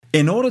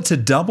In order to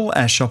double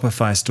our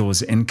Shopify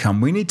store's income,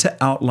 we need to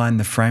outline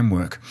the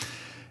framework.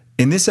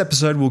 In this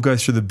episode, we'll go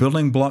through the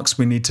building blocks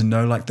we need to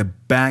know like the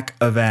back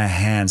of our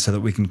hand so that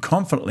we can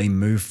confidently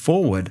move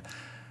forward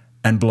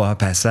and blow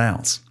up our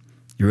sales.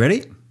 You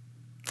ready?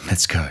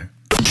 Let's go.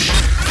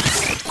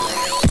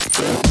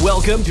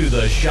 Welcome to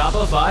the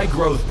Shopify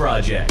Growth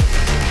Project.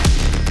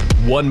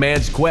 One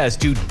man's quest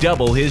to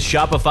double his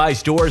Shopify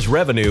store's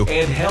revenue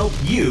and help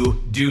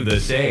you do the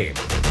same.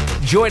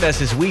 Join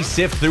us as we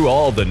sift through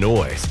all the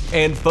noise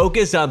and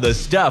focus on the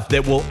stuff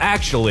that will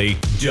actually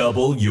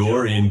double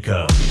your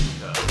income.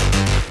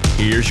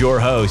 Here's your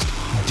host,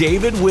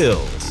 David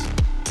Wills.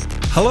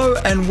 Hello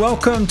and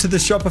welcome to the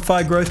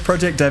Shopify Growth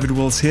Project. David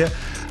Wills here.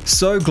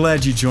 So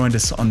glad you joined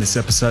us on this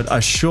episode. I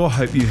sure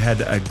hope you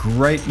had a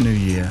great new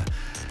year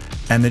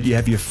and that you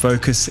have your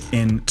focus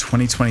in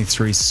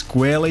 2023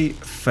 squarely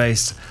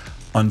faced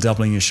on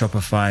doubling your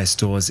Shopify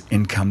store's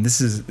income.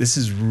 This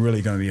is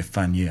really going to be a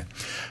fun year.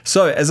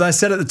 So as I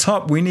said at the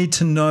top, we need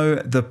to know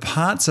the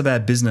parts of our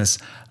business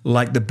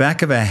like the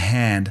back of our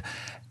hand.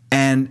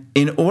 And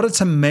in order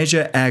to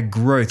measure our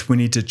growth, we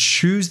need to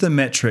choose the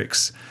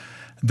metrics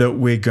that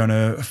we're going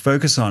to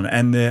focus on.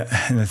 And the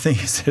thing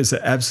is, there's an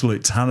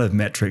absolute ton of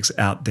metrics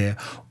out there,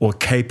 or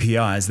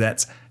KPIs.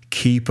 That's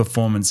key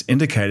performance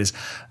indicators.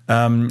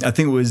 I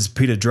think it was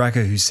Peter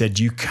Drucker who said,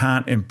 you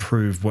can't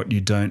improve what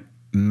you don't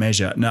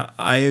measure. Now,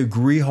 I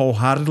agree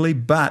wholeheartedly,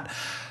 but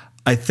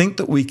I think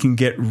that we can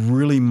get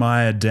really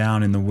mired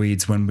down in the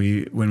weeds when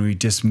we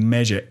just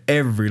measure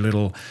every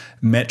little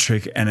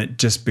metric, and it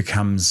just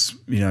becomes,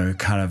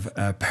 kind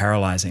of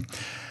paralyzing.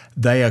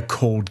 They are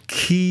called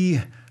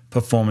key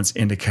performance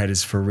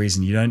indicators for a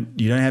reason. You don't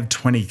have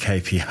 20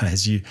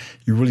 KPIs. You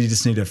really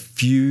just need a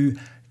few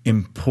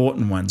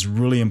important ones,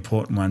 really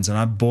important ones. And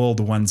I've boiled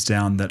the ones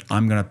down that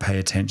I'm going to pay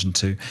attention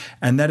to,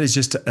 and that is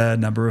just a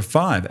number of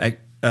 5.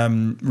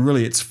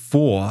 Really, it's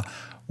 4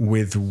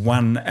 with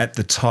 1 at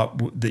the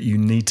top that you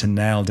need to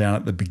nail down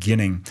at the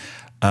beginning.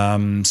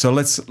 So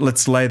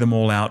let's lay them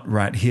all out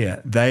right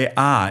here. They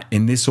are,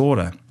 in this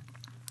order,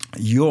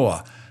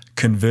 your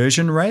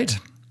conversion rate,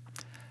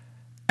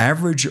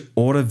 average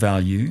order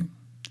value,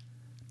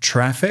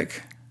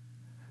 traffic,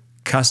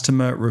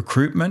 customer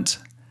recruitment,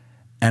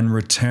 and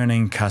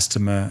returning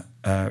customer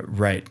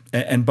rate.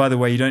 And by the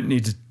way, you don't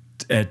need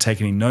to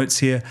take any notes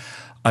here.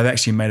 I've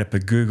actually made up a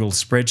Google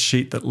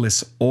spreadsheet that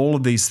lists all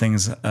of these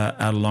things out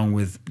along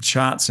with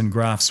charts and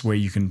graphs where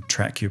you can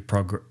track your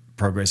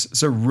progress.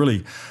 It's a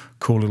really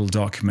cool little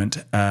document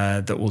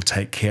that will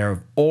take care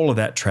of all of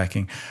that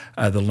tracking.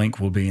 The link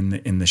will be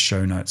in the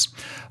show notes.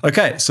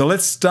 Okay, so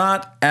let's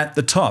start at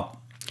the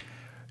top.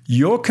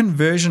 Your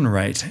conversion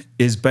rate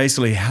is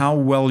basically how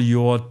well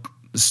your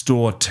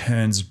store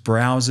turns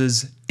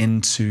browsers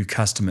into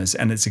customers,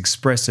 and it's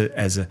expressed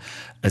as a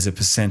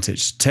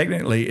percentage.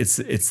 Technically,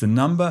 it's the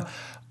number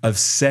of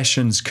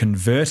sessions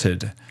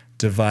converted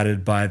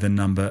divided by the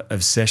number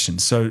of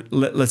sessions. So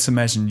let's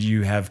imagine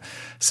you have,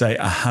 say,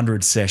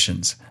 100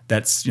 sessions.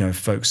 That's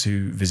folks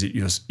who visit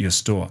your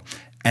store,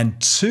 and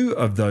 2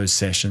 of those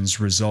sessions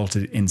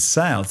resulted in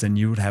sales, then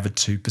you would have a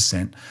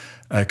 2%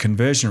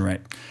 conversion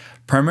rate.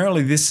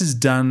 Primarily, this is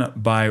done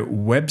by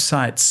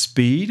website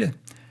speed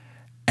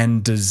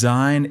and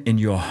design in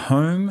your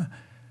home,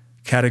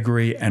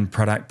 category, and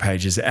product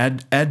pages.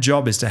 Our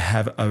job is to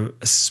have a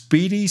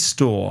speedy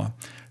store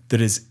that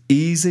is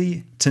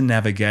easy to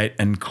navigate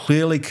and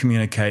clearly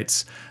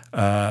communicates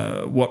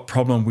what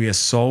problem we are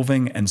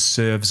solving and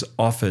serves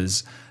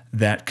offers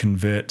that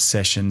convert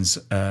sessions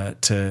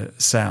to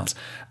sales.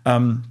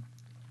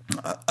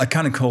 I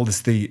kind of call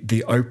this the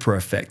Oprah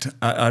effect.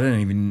 I don't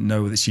even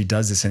know that she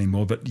does this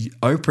anymore, but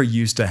Oprah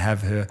used to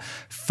have her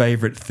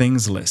favorite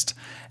things list.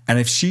 And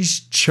if she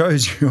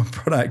chose your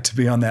product to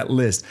be on that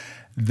list,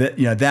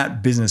 that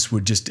business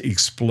would just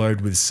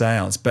explode with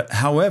sales. But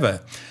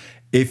however,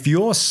 if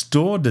your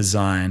store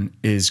design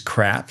is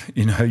crap,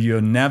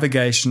 your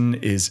navigation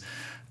is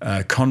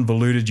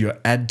convoluted, your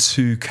add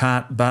to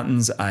cart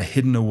buttons are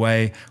hidden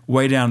away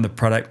way down the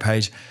product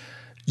page,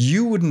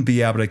 you wouldn't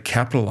be able to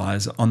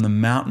capitalize on the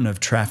mountain of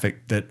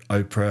traffic that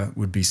Oprah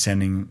would be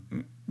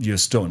sending your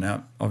store.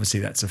 Now, obviously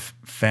that's a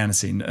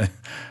fantasy.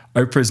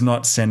 Oprah's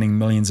not sending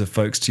millions of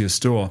folks to your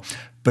store.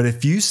 But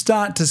if you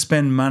start to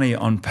spend money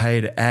on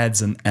paid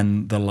ads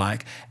and the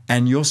like,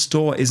 and your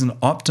store isn't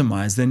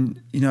optimized,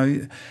 then,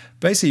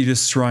 basically you're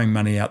just throwing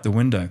money out the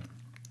window.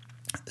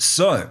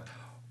 So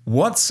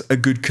what's a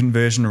good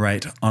conversion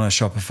rate on a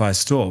Shopify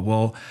store?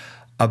 Well,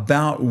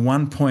 about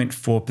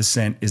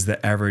 1.4% is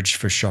the average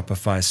for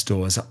Shopify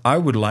stores. I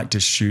would like to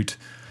shoot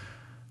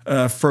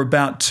for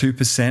about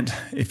 2%.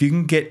 If you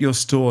can get your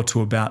store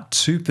to about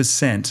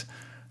 2%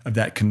 of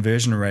that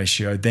conversion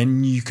ratio,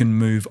 then you can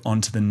move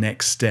on to the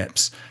next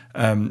steps.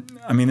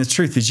 The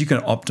truth is you can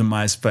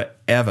optimize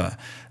forever.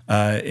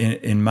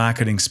 In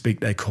marketing speak,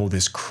 they call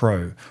this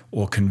CROW,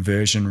 or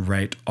conversion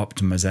rate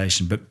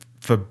optimization. But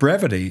for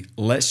brevity,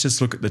 let's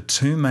just look at the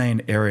 2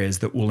 main areas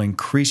that will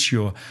increase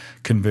your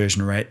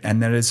conversion rate,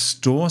 and that is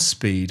store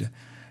speed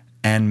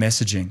and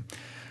messaging.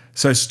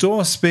 So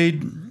store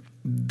speed,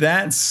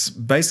 that's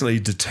basically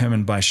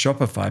determined by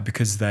Shopify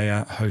because they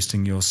are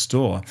hosting your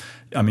store.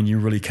 I mean, you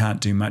really can't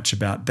do much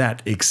about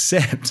that,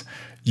 except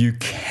you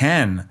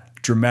can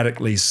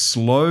dramatically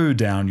slow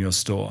down your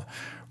store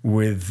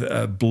with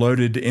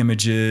bloated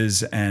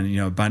images and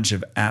a bunch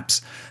of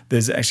apps.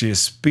 There's actually a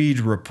speed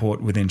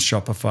report within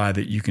Shopify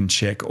that you can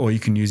check, or you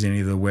can use any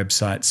of the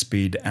website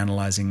speed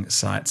analyzing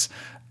sites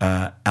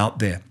out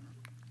there.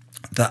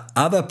 The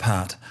other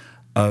part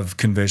of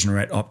conversion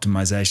rate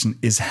optimization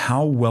is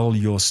how well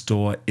your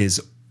store is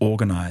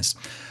organized.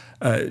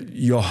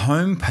 Your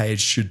homepage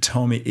should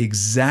tell me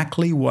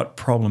exactly what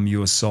problem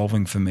you are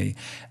solving for me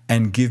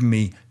and give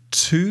me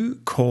 2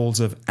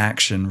 calls of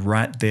action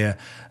right there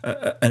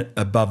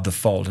above the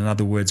fold. In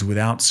other words,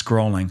 without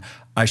scrolling,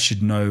 I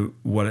should know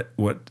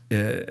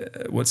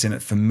what's in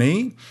it for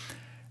me.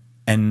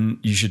 And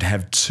you should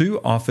have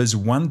 2 offers,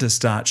 one to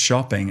start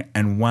shopping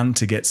and one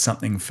to get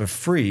something for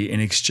free in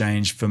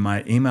exchange for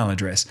my email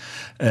address.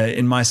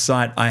 In my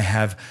site, I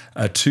have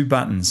 2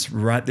 buttons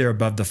right there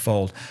above the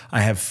fold.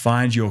 I have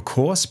Find Your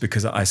Course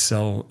because I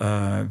sell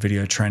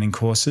video training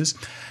courses,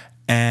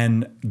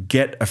 and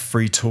Get a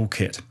Free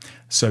Toolkit.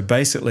 So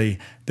basically,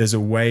 there's a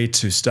way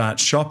to start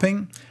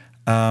shopping.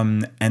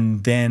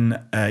 And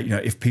then,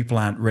 if people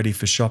aren't ready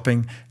for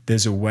shopping,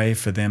 there's a way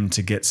for them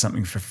to get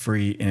something for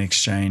free in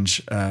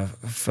exchange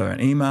for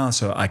an email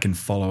so I can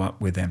follow up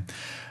with them.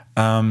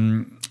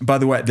 By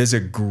the way, there's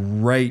a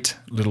great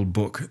little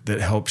book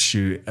that helps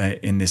you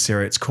in this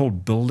area. It's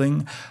called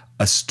Building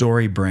a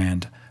Story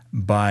Brand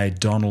by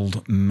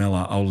Donald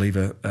Miller. I'll leave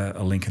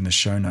a link in the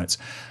show notes.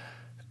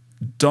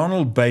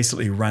 Donald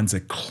basically runs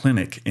a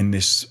clinic in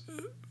this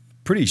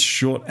pretty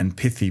short and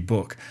pithy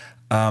book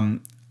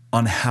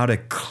on how to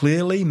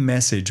clearly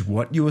message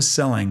what you are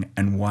selling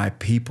and why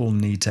people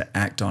need to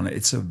act on it.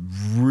 It's a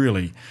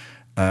really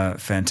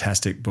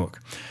fantastic book.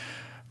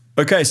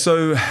 Okay,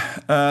 so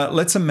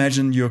let's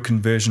imagine your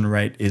conversion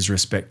rate is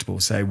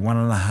respectable, say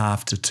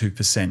 1.5% to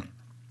 2%.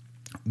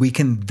 We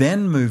can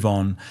then move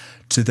on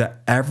to the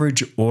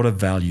average order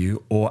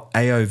value, or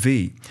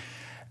AOV.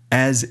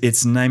 As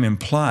its name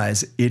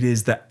implies, it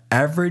is the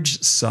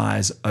average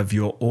size of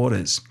your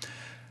orders.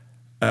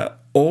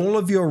 All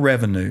of your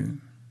revenue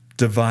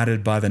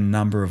divided by the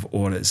number of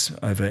orders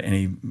over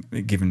any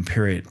given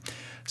period.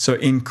 So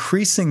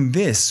increasing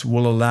this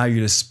will allow you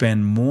to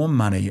spend more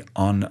money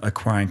on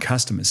acquiring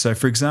customers. So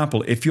for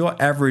example, if your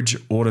average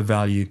order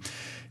value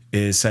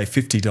is say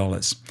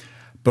 $50,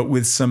 but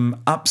with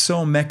some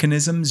upsell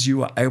mechanisms,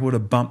 you are able to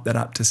bump that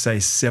up to say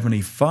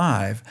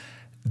 $75,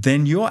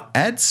 then your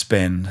ad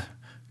spend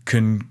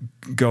can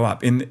go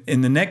up. In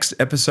the next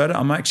episode,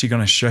 I'm actually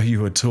going to show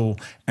you a tool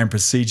and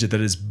procedure that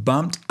has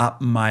bumped up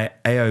my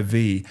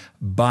AOV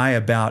by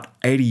about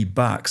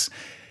 $80.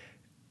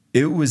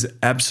 It was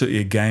absolutely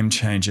a game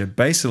changer.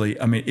 Basically,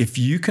 I mean, if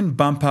you can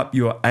bump up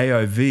your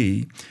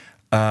AOV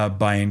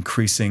by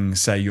increasing,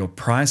 say, your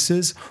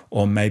prices,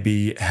 or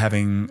maybe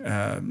having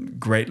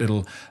great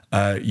little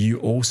you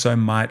also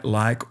might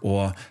like,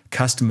 or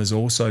customers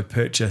also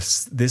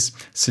purchase this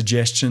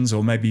suggestions,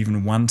 or maybe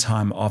even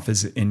one-time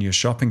offers in your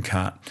shopping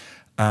cart.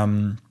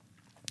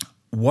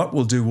 What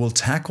we'll do, we'll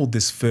tackle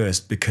this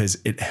first because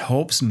it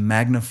helps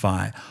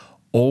magnify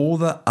all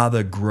the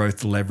other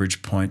growth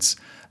leverage points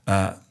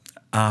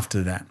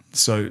after that.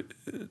 So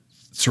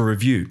to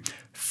review,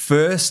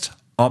 first,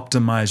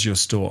 optimize your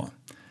store.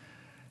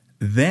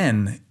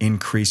 Then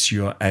increase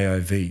your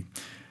AOV.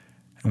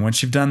 And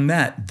once you've done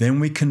that, then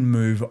we can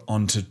move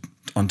onto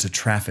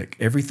traffic.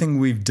 Everything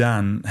we've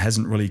done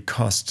hasn't really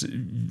cost,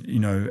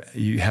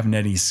 you haven't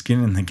had any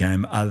skin in the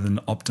game other than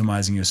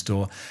optimizing your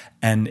store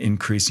and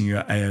increasing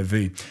your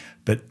AOV.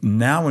 But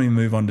now when we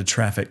move on to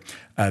traffic,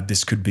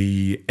 this could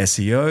be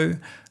SEO,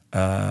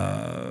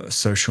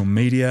 social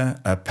media,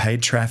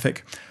 paid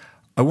traffic.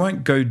 I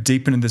won't go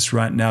deep into this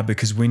right now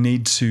because we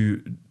need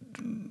to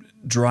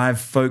drive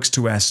folks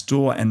to our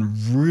store, and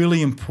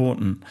really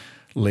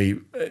importantly,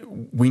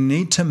 we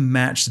need to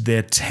match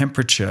their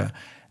temperature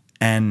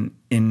and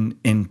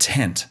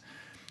intent.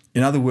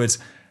 In other words,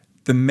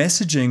 the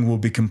messaging will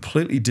be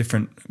completely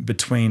different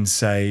between,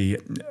 say,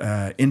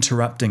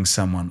 interrupting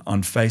someone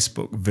on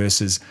Facebook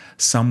versus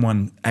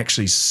someone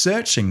actually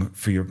searching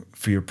for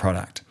your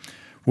product.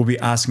 We'll be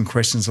asking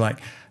questions like,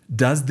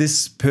 does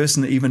this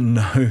person even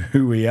know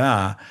who we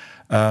are?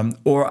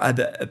 Or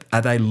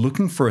are they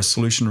looking for a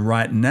solution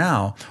right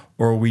now,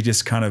 or are we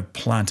just kind of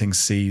planting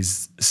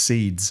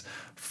seeds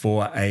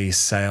for a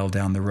sale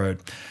down the road?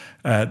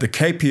 The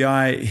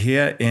KPI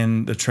here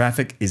in the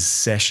traffic is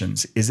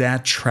sessions. Is our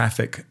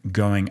traffic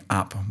going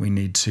up? We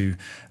need to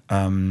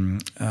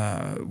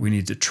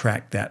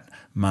track that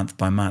month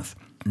by month.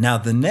 Now,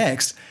 the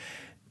next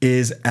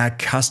is our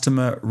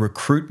customer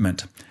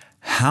recruitment.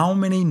 How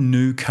many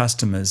new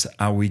customers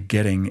are we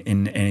getting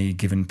in any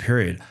given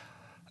period?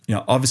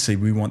 Obviously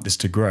we want this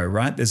to grow,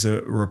 right? There's a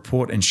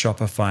report in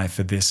Shopify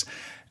for this.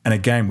 And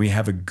again, we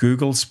have a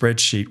Google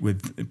spreadsheet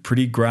with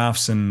pretty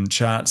graphs and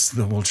charts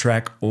that will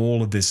track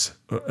all of this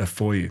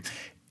for you.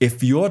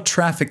 If your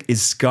traffic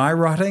is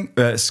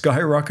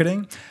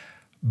skyrocketing,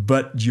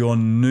 but your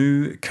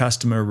new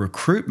customer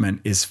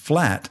recruitment is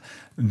flat,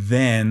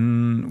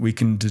 then we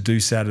can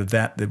deduce out of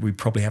that we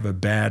probably have a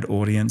bad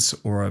audience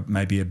or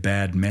maybe a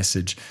bad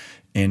message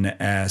in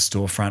our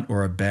storefront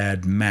or a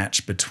bad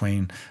match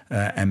between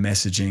our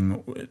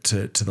messaging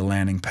to the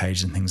landing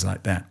page and things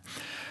like that.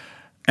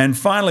 And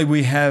finally,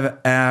 we have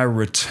our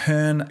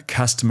return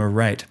customer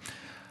rate.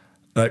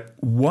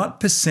 What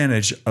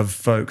percentage of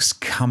folks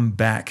come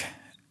back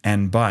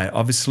and buy?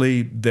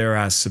 Obviously, there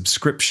are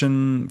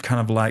subscription kind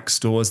of like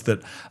stores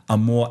that are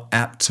more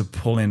apt to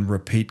pull in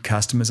repeat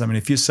customers. I mean,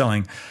 if you're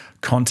selling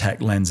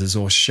contact lenses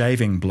or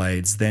shaving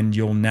blades, then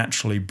you'll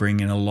naturally bring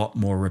in a lot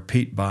more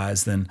repeat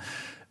buyers than,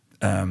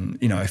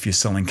 if you're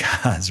selling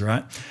cars,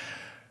 right?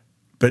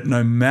 But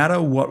no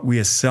matter what we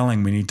are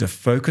selling, we need to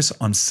focus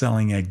on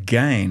selling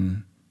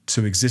again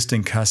to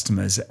existing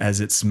customers, as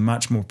it's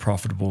much more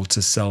profitable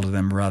to sell to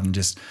them rather than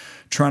just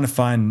trying to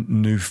find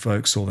new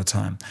folks all the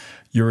time.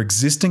 Your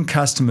existing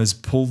customers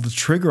pull the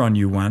trigger on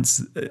you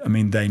once. I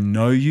mean, they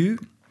know you.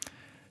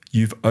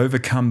 You've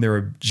overcome their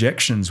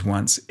objections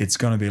once. It's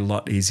going to be a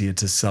lot easier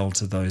to sell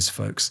to those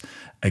folks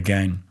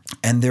again.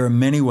 And there are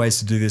many ways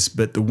to do this,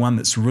 but the one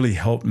that's really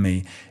helped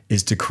me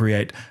is to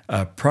create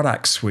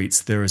product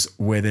suites.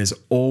 Where there's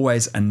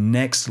always a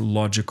next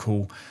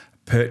logical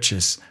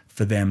purchase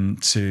for them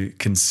to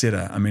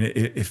consider. I mean,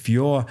 if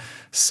your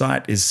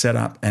site is set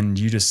up and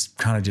you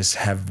just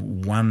have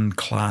one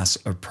class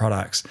of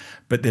products,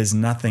 but there's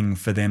nothing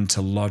for them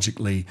to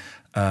logically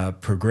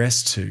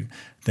progress to,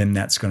 then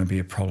that's going to be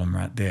a problem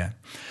right there.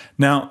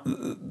 Now,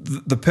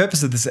 the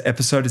purpose of this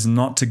episode is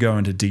not to go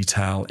into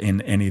detail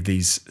in any of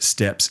these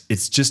steps.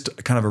 It's just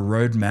kind of a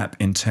roadmap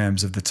in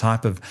terms of the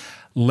type of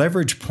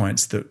leverage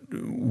points that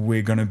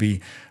we're going to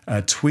be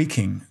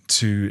tweaking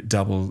to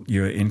double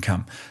your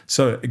income.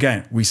 So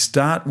again, we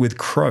start with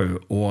CROW,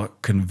 or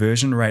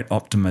conversion rate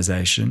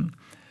optimization,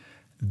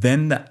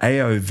 then the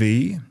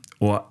AOV,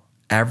 or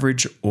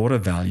average order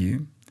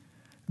value.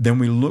 Then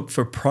we look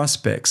for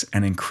prospects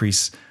and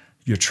increase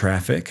your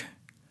traffic,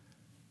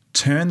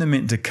 turn them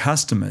into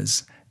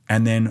customers,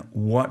 and then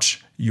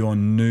watch your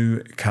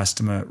new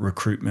customer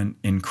recruitment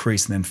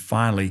increase. And then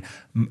finally,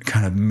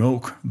 kind of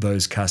milk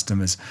those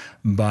customers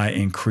by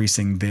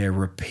increasing their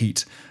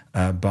repeat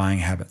buying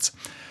habits.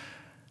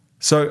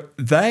 So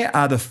they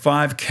are the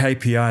 5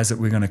 KPIs that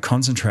we're going to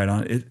concentrate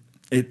on.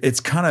 It's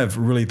kind of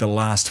really the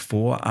last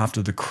 4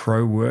 after the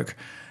CROW work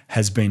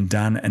has been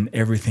done, and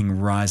everything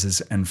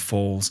rises and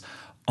falls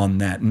on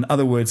that. In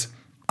other words,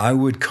 I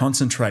would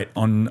concentrate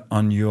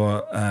on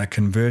your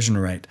conversion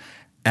rate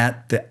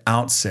at the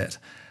outset.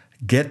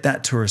 Get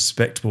that to a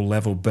respectable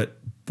level, but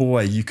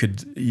boy, you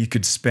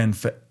could spend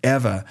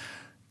forever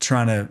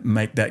trying to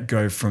make that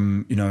go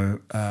from 2%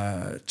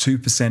 to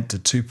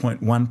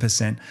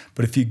 2.1%.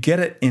 But if you get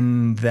it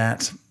in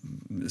that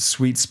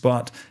sweet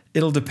spot,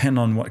 it'll depend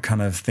on what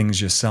kind of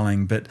things you're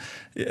selling. But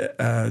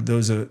there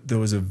was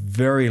a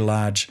very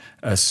large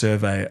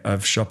survey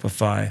of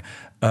Shopify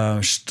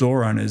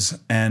store owners,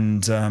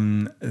 and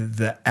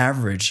the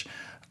average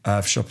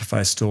of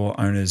Shopify store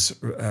owners'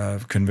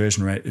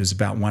 conversion rate is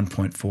about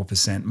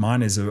 1.4%.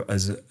 Mine is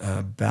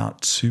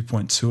about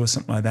 2.2 or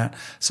something like that.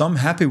 So I'm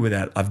happy with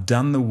that. I've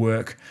done the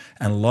work,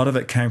 and a lot of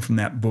it came from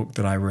that book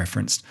that I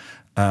referenced,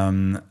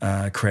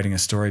 Creating a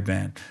Story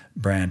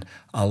Brand.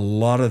 A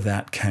lot of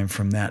that came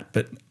from that.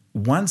 But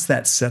once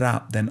that's set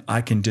up, then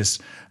I can just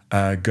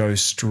go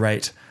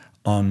straight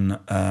on.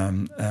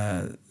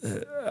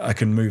 I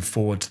can move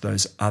forward to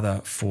those other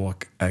 4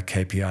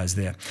 KPIs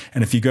there.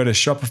 And if you go to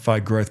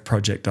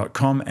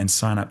shopifygrowthproject.com and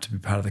sign up to be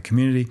part of the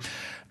community,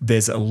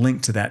 there's a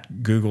link to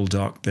that Google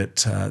Doc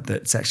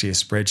that's actually a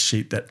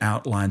spreadsheet that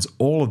outlines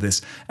all of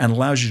this and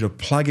allows you to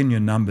plug in your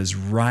numbers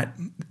right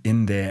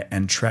in there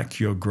and track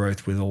your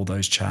growth with all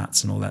those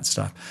charts and all that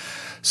stuff.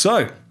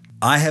 So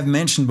I have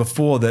mentioned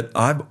before that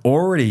I've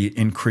already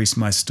increased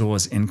my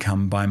store's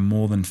income by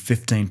more than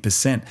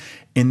 15%.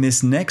 In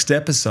this next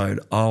episode,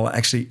 I'll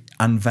actually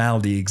unveil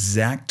the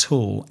exact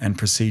tool and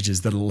procedures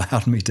that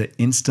allowed me to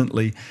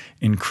instantly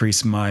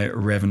increase my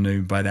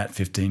revenue by that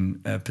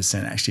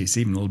 15%. Actually, it's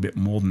even a little bit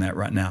more than that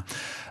right now.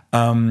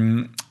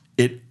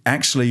 It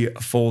actually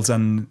falls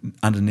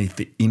underneath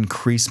the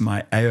increase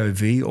my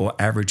AOV, or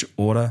average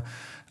order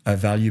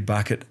value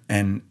bucket,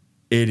 and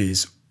it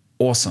is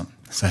awesome.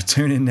 So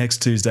tune in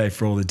next Tuesday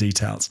for all the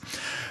details.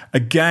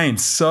 Again,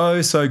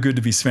 so good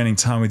to be spending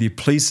time with you.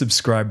 Please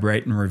subscribe,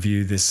 rate, and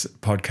review this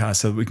podcast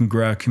so that we can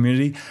grow our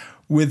community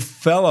with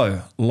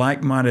fellow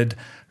like-minded,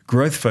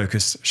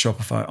 growth-focused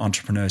Shopify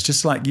entrepreneurs.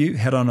 Just like you,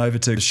 head on over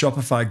to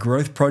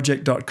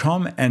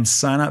shopifygrowthproject.com and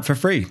sign up for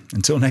free.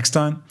 Until next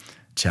time,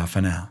 ciao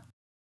for now.